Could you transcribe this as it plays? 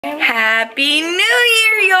Happy New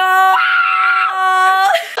Year, y'all!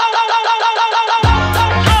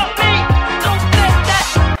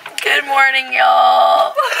 Good morning,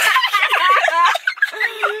 y'all.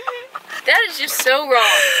 That is just so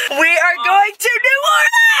wrong. We are going to New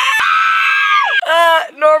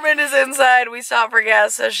Orleans! Norman is inside. We stopped for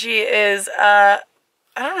gas, so she is, I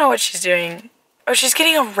don't know what she's doing. Oh, she's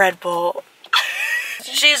getting a Red Bull.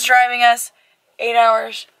 She's driving us 8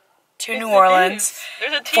 hours to New Orleans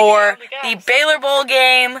for the Baylor Bowl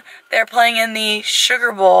game. They're playing in the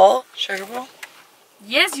Sugar Bowl. Sugar Bowl?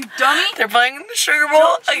 Yes, you dummy. They're playing in the Sugar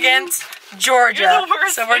Bowl against Georgia.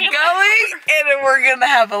 So we're going and we're gonna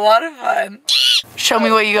have a lot of fun. Show me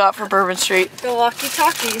what you got for Bourbon Street. The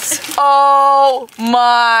walkie-talkies. Oh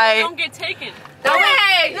my. We don't get taken. No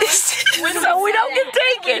way. So we don't get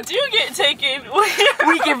taken. We do get taken.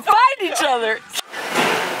 We can find each other.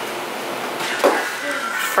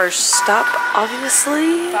 First stop,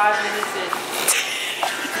 obviously. 5 minutes in.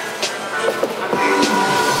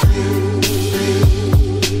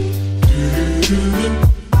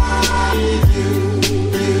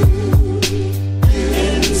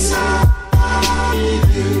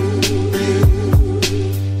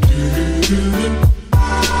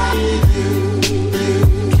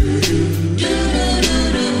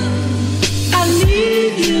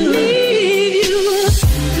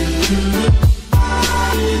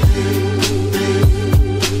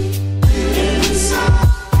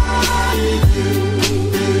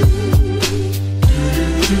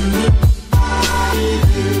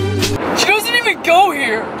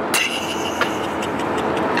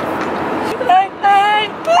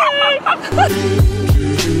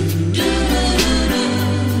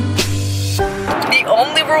 The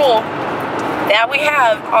only rule that we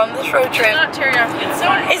have on this road trip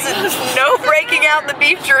is no breaking out the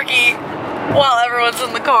beef jerky while everyone's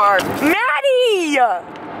in the car. Maddie!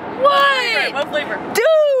 What? What flavor?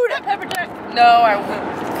 Dude! Pepper jack. No, I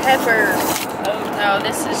won't. Pepper. Oh, no,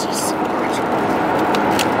 this is just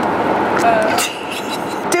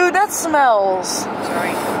Dude, that smells.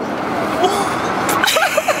 sorry.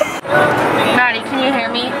 Maddie, can you hear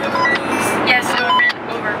me? Yes,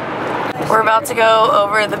 over. We're about to go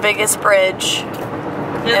over the biggest bridge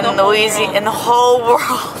in Louisiana, in the whole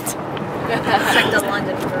world. It's like the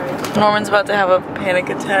London Bridge. Norman's about to have a panic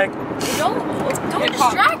attack. Don't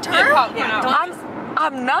distract her.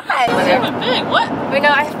 I'm not. Big. What? Wait, no,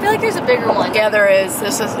 I feel like there's a bigger one. Yeah, there is.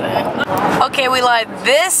 This isn't it. Okay, we lied.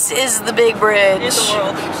 This is the big bridge. In the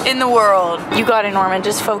world. In the world. You got it, Norman.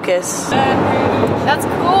 Just focus. That's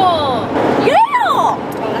cool. Yeah! Oh,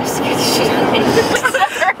 I scared the shit out of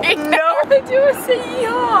me. No. I do a say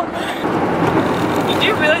yeah. You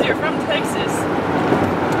do realize you're from Texas.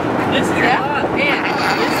 This is hot.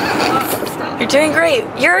 Man. You're doing great.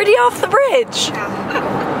 You're already off the bridge.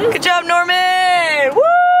 Good job, Norman! Woo!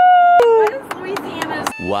 What is Louisiana's?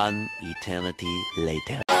 One eternity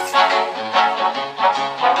later.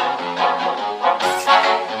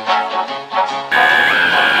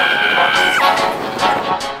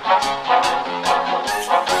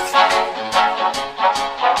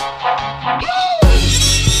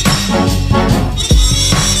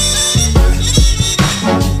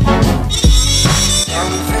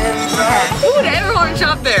 Ooh, everyone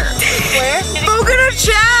shop there. Where? Coconut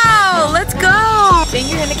chow! Let's go!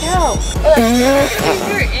 Finger in a cow.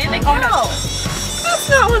 You're in a cow. That's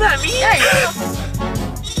not what that means.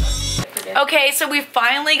 Okay, so we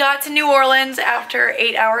finally got to New Orleans after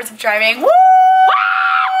 8 hours of driving. Woo!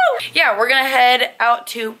 Yeah, we're gonna head out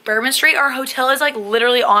to Bourbon Street. Our hotel is like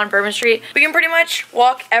literally on Bourbon Street. We can pretty much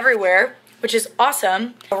walk everywhere, which is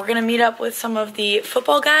awesome. We're gonna meet up with some of the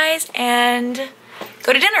football guys and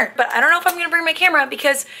go to dinner. But I don't know if I'm gonna bring my camera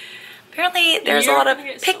because apparently there's a lot of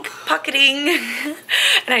pickpocketing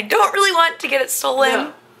and I don't really want to get it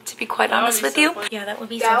stolen, to be quite honest with you. Yeah, that would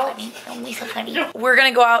be so funny. That would be so funny. We're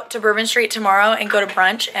gonna go out to Bourbon Street tomorrow and go to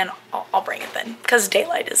brunch, and I'll bring it then because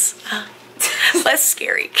daylight is less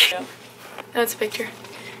scary. That's a picture.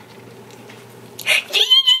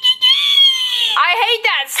 I hate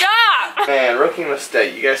that. Stop. Man, rookie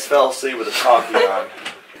mistake. You guys fell asleep with the talkie on.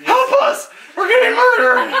 Help us! We're getting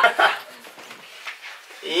murdered!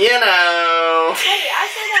 You know. Hey, I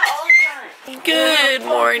say that all the time. Good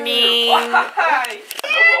morning. Why?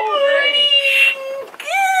 Good morning.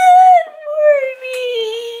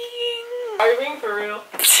 Are you being for real?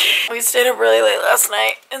 We stayed up really late last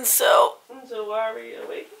night, and so So why are we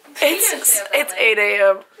awake? it's 8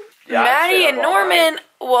 a.m. Yeah, Maddie I and Norman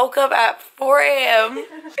woke up at 4 a.m.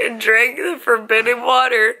 and drank the forbidden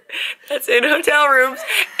water that's in hotel rooms,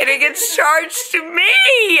 and it gets charged to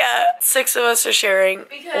me. 6 of us are sharing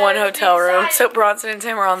one hotel room. So Bronson and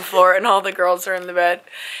Tim are on the floor, and all the girls are in the bed.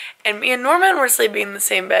 And me and Norman were sleeping in the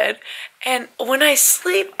same bed. And when I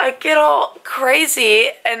sleep, I get all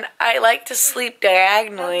crazy, and I like to sleep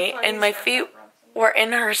diagonally, and my feet were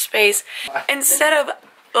in her space. Instead of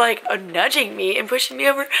like nudging me and pushing me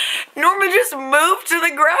over, Norman just moved to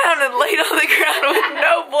the ground and laid on the ground with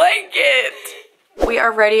no blanket. We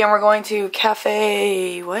are ready, and we're going to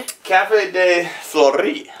Cafe, what? Cafe de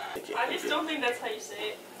Fleury. I just don't think that's how you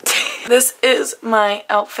say it. This is my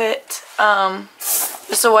outfit.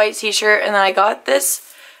 Just a white t-shirt, and then I got this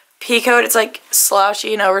pea coat. It's like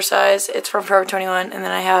slouchy and oversized. It's from Forever 21, and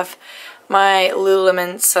then I have my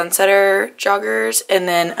Lululemon Sunsetter joggers, and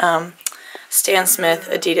then Stan Smith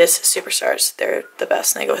Adidas Superstars. They're the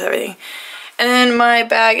best, and they go with everything. And then my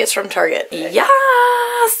bag is from Target.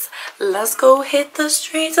 Yes! Let's go hit the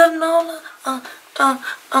streets of Nola.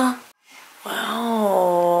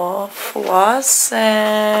 Wow,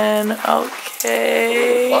 flossing.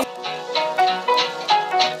 Okay.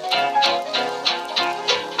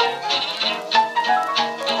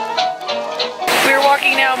 We're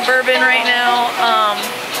walking down Bourbon right now,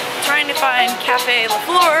 trying to find Cafe La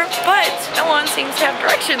Fleur, but no one seems to have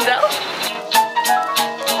directions out.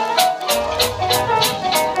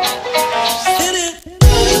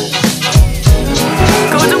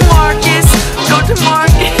 Go to Marcus, go to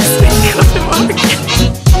Marcus, go to Marcus.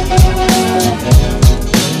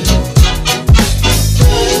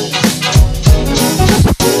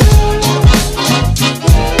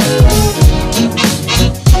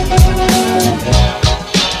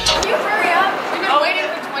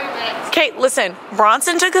 Okay, listen,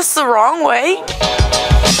 Bronson took us the wrong way.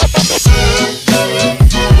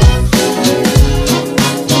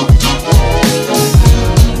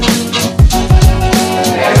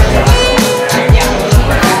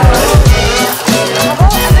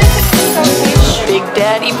 Big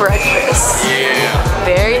Daddy breakfast. Yeah.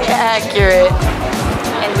 Very accurate.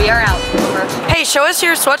 And we are out. Over. Hey, show us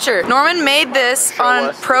your sweatshirt. Norman made this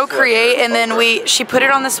on Procreate, and then she put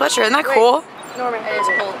it on the sweatshirt. Isn't that cool? Norman, it is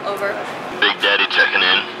pull over. Big Daddy checking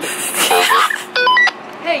in. Over.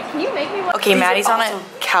 Hey, can you make me one? Okay, Maddie's on a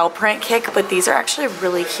cow print kick, but these are actually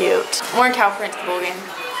really cute. More cow print bowl game.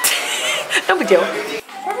 No big deal. And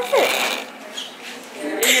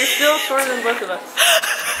you're still shorter than both of us.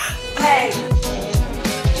 Hey.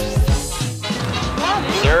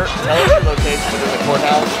 Sir, tell us your location within the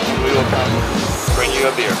courthouse, and we will come bring you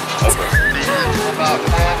a beer. Over.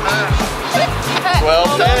 Hey,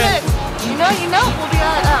 12:10. You know, we'll be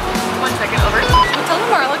at, 1 second, over. Can you tell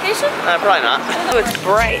them our location? Probably not. Oh, it's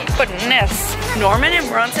bright. Goodness. Norman and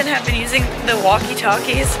Bronson have been using the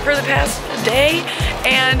walkie-talkies for the past day,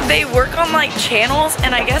 and they work on like channels,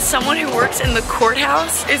 and I guess someone who works in the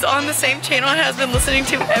courthouse is on the same channel and has been listening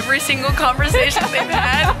to every single conversation they've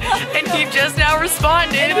had, and he just now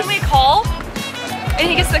responded. And when we call, and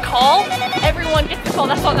he gets the call, everyone gets the call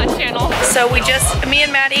that's on that channel. So me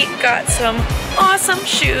and Maddie got some awesome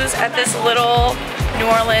shoes at this little New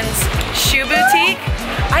Orleans shoe boutique.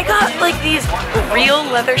 I got like these real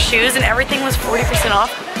leather shoes, and everything was 40% off.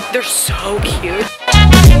 They're so cute.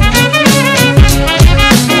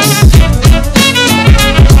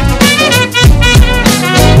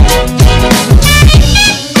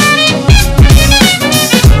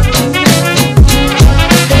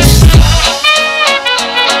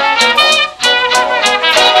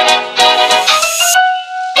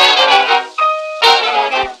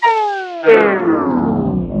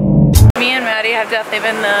 Definitely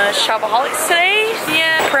been the shopaholics today.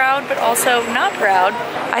 Yeah, proud but also not proud.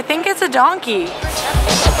 I think it's a donkey.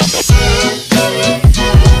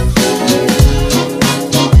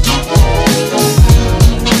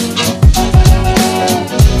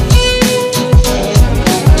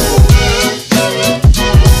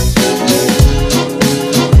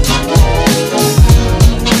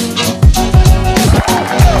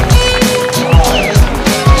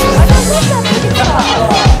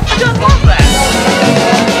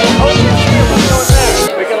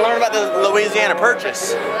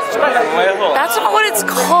 Purchase. That's not what it's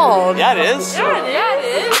called. Yeah, it is. Yeah, it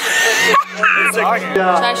is. Should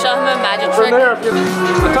I show him a magic From trick? there,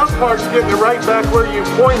 the tough part's getting it right back where you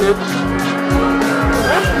pointed.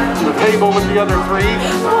 The table with the other three.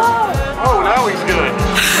 Oh, now he's good.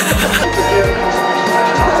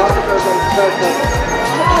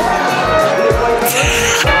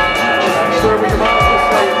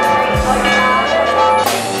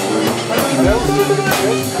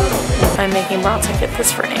 I'm making Bronson get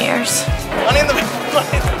this for New Year's. Money in the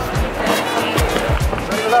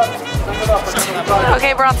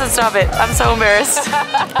Okay, Bronson, stop it. I'm so embarrassed.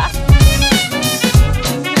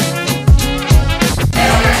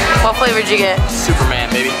 What flavor did you get? Superman,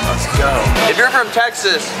 baby. Let's go. If you're from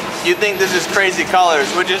Texas, you think this is crazy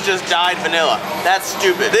colors, which is just dyed vanilla. That's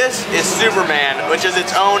stupid. This is Superman, which is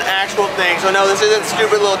its own actual thing. So no, this isn't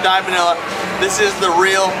stupid little dyed vanilla. This is the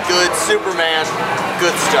real good Superman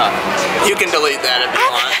good stuff. You can delete that if you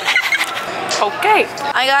want. Okay.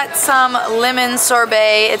 I got some lemon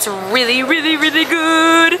sorbet. It's really, really, really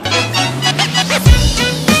good.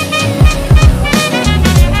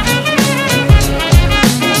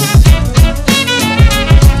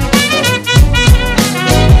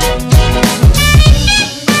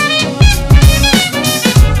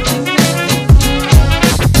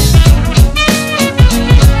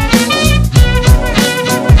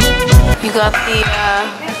 You got the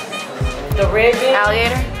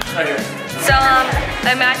alligator? Right here. So,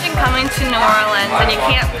 imagine coming to New Orleans and you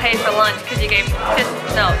can't pay for lunch because you gave $10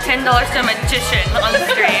 to a magician on the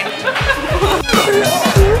street.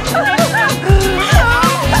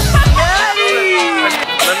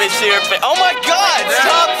 Let me see your face. Oh my God!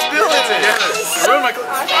 Stop spilling it! Ruin my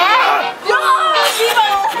clothes.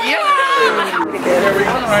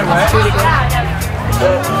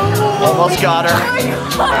 Almost got her.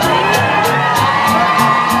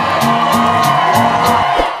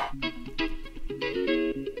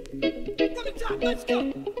 Let's go.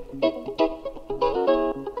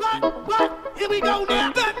 Here we go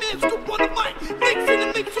now. Batman scoop on the mic. Mix in the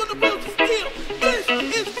mix on the wheels of steel. This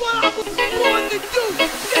is what I was born to do.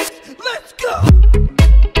 Let's go.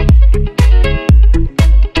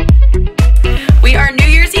 We are New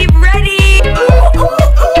Year's Eve ready. Ooh,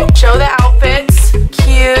 ooh, ooh. Show the outfits.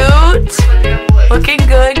 Cute. Looking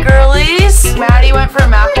good, girlies. Maddie went for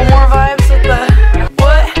Macklemore vibes with the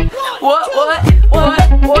what?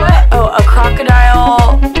 Oh, a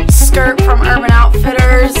crocodile skirt from Urban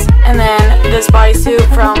Outfitters, and then this bodysuit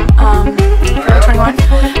from Forever 21.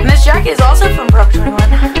 And this jacket is also from Forever 21.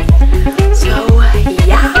 So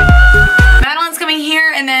yeah. Madeline's coming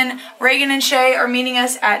here, and then Reagan and Shay are meeting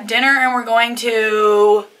us at dinner, and we're going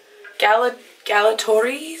to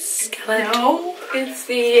Galatories? No, it's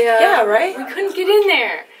the Yeah, right? we couldn't get in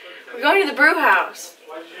there. We're going to the brew house.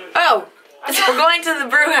 Oh, we're going to the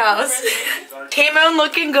brew house. T-Moon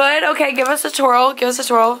looking good. Okay, give us a twirl. Give us a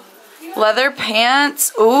twirl. Leather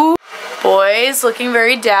pants. Ooh. Boys looking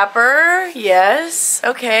very dapper. Yes.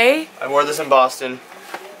 Okay. I wore this in Boston.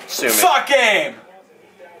 Sue me. Suck game!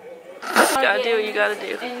 You gotta do what you gotta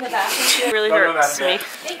do. It really hurts me.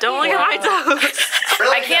 Don't look at my toes.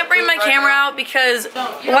 I can't bring my camera out because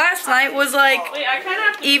last night was like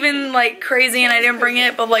even like crazy and I didn't bring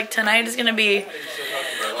it, but like tonight is gonna be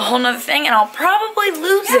a whole nother thing and I'll probably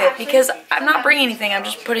lose it because I'm not bringing anything, I'm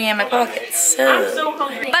just putting it in my pocket. So.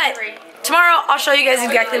 But tomorrow I'll show you guys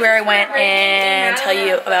exactly where I went and tell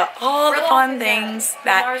you about all the fun things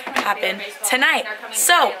that happened tonight.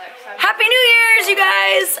 So, Happy New Year's, you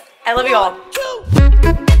guys! I love you all.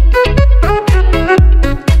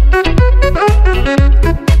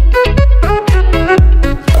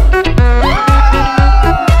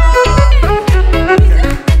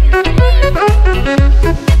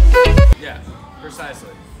 Yeah, precisely.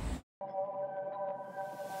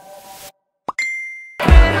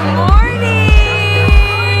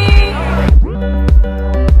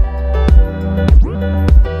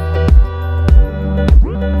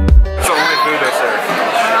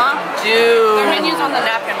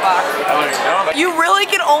 You really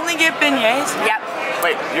can only get beignets? Yep.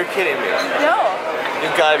 Wait, you're kidding me. No. You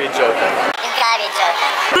gotta be joking.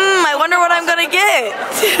 I wonder what I'm gonna get.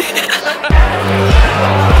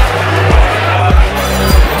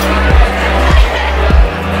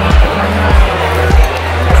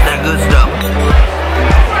 That good stuff.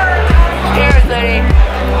 Cheers, lady.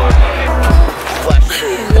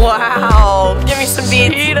 Wow. Give me some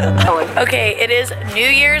beans. Okay, it is New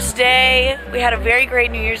Year's Day. We had a very great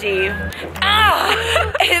New Year's Eve.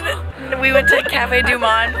 And we went to Cafe Du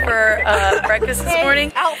Monde for breakfast this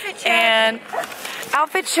morning. Outfit check. And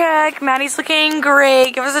outfit check. Maddie's looking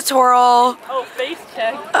great. Give us a twirl. Oh, face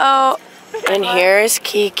check. Oh. And here's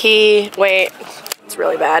Kiki. Wait, it's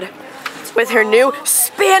really bad. With her new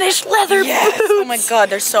Spanish leather boots. Oh my god,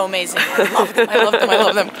 they're so amazing. I love them, I love them, I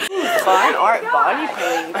love them. Fine art body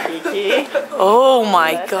painting, Kiki. Oh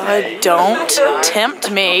my god, don't tempt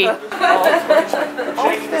me.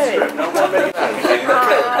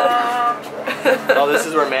 Oh, this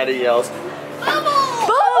is where Maddie yells. Bubble!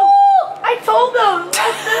 I told them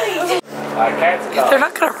last night. They're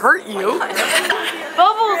not gonna hurt you.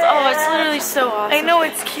 Bubbles! Oh, it's literally so awesome. I know,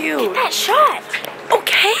 it's cute. That shot!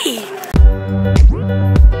 Okay.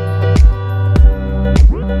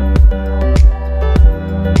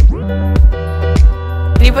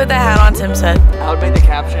 you put that hat on Tim's head? I would make the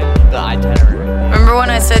caption the itinerary. Remember when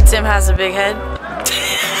I said Tim has a big head?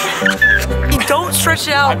 You don't stretch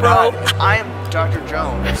it out, bro. I am Dr.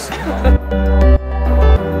 Jones.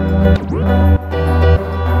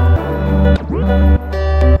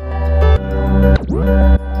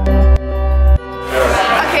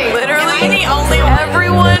 Okay, literally the only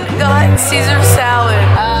everyone got Caesar salad.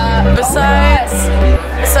 Besides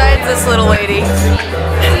this little lady.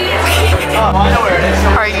 Oh, I know where it is.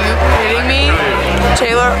 Are you kidding me?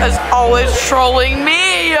 Taylor is always trolling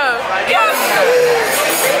me.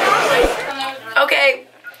 Okay,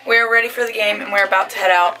 we're ready for the game and we're about to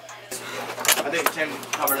head out. I think Tim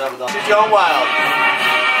covered it up with all. She's going wild.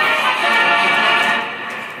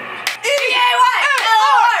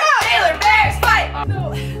 Taylor Bears fight!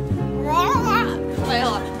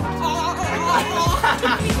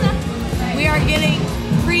 We are getting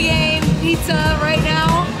pre-game pizza right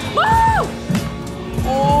now. Woo!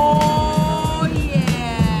 Oh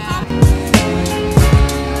yeah!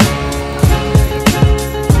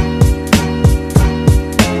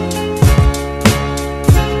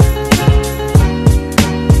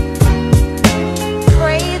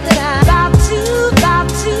 Pray that I'm about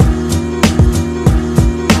to.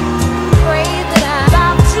 Pray that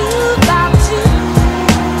I'm about to. Pray that I'm about to.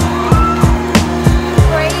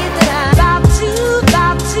 Pray that I'm about to. Pray that I'm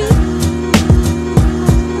about to.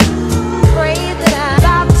 Pray that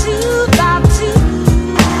I'm about to.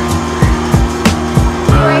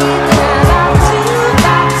 Pray that I'm about to. Pray that I'm about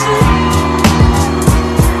to.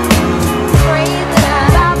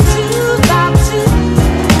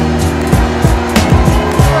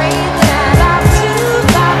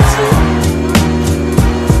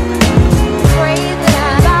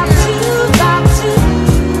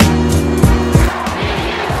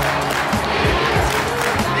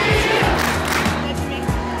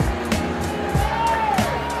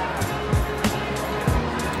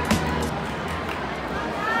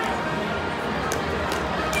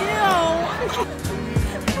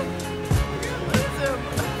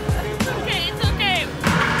 Okay, it's okay.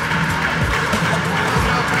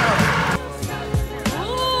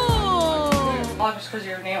 Ooh. Just because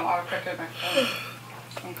your name autocorrected my phone.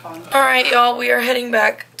 Alright, y'all, we are heading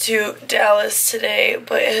back to Dallas today,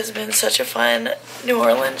 but it has been such a fun New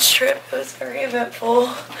Orleans trip. It was very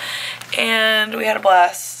eventful, and we had a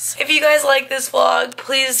blast. If you guys like this vlog,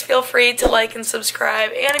 please feel free to like and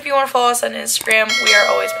subscribe, and if you want to follow us on Instagram, we are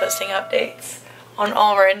always posting updates on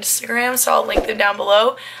all of our Instagrams, so I'll link them down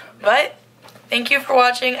below. But thank you for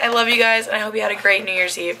watching. I love you guys, and I hope you had a great New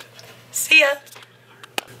Year's Eve. See ya!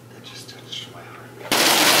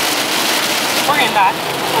 We're gonna die.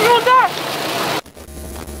 We're gonna die.